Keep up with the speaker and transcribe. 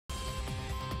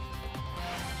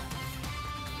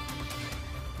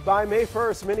By May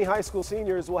 1st, many high school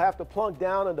seniors will have to plunk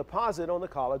down a deposit on the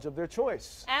college of their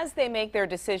choice. As they make their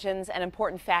decisions, an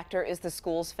important factor is the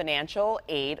school's financial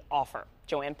aid offer.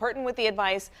 Joanne Purton with the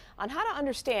advice on how to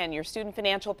understand your student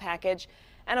financial package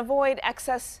and avoid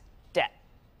excess debt.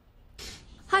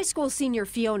 High school senior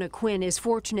Fiona Quinn is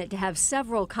fortunate to have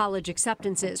several college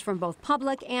acceptances from both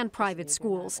public and private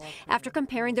schools. After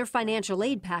comparing their financial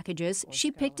aid packages, she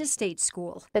picked a state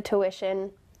school. The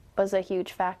tuition was a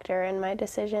huge factor in my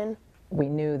decision. We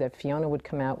knew that Fiona would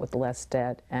come out with less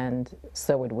debt, and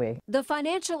so would we. The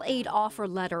financial aid offer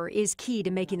letter is key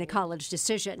to making the college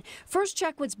decision. First,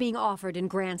 check what's being offered in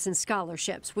grants and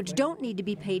scholarships, which don't need to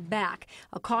be paid back.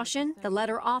 A caution, the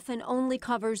letter often only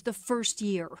covers the first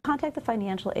year. Contact the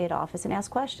financial aid office and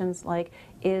ask questions like,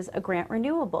 is a grant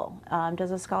renewable?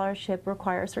 Does a scholarship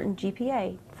require a certain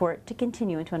GPA for it to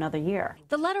continue into another year?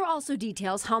 The letter also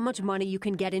details how much money you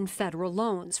can get in federal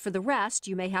loans. For the rest,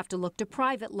 you may have to look to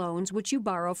private loans, which you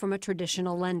borrow from a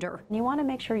traditional lender. You want to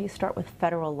make sure you start with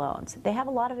federal loans. They have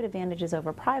a lot of advantages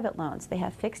over private loans. They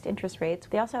have fixed interest rates.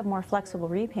 They also have more flexible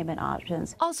repayment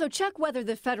options. Also, check whether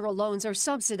the federal loans are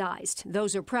subsidized.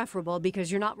 Those are preferable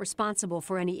because you're not responsible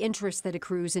for any interest that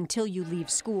accrues until you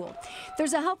leave school.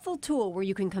 There's a helpful tool where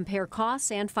you can compare costs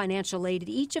and financial aid at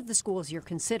each of the schools you're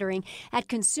considering at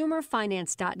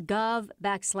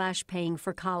consumerfinance.gov/paying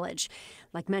for college.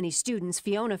 Like many students,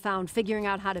 Fiona found figuring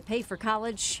out how to pay for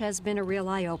college has been a real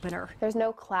eye-opener. There's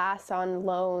no class on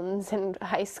loans in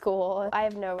high school. I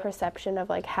have no perception of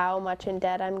how much in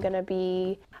debt I'm going to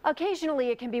be. Occasionally,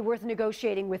 it can be worth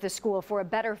negotiating with a school for a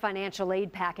better financial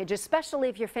aid package, especially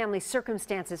if your family's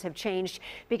circumstances have changed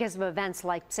because of events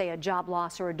like, say, a job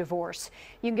loss or a divorce.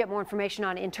 You can get more information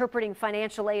on interpreting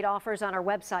financial aid offers on our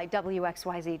website,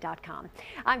 WXYZ.com.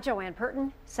 I'm Joanne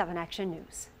Purton, 7 Action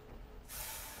News.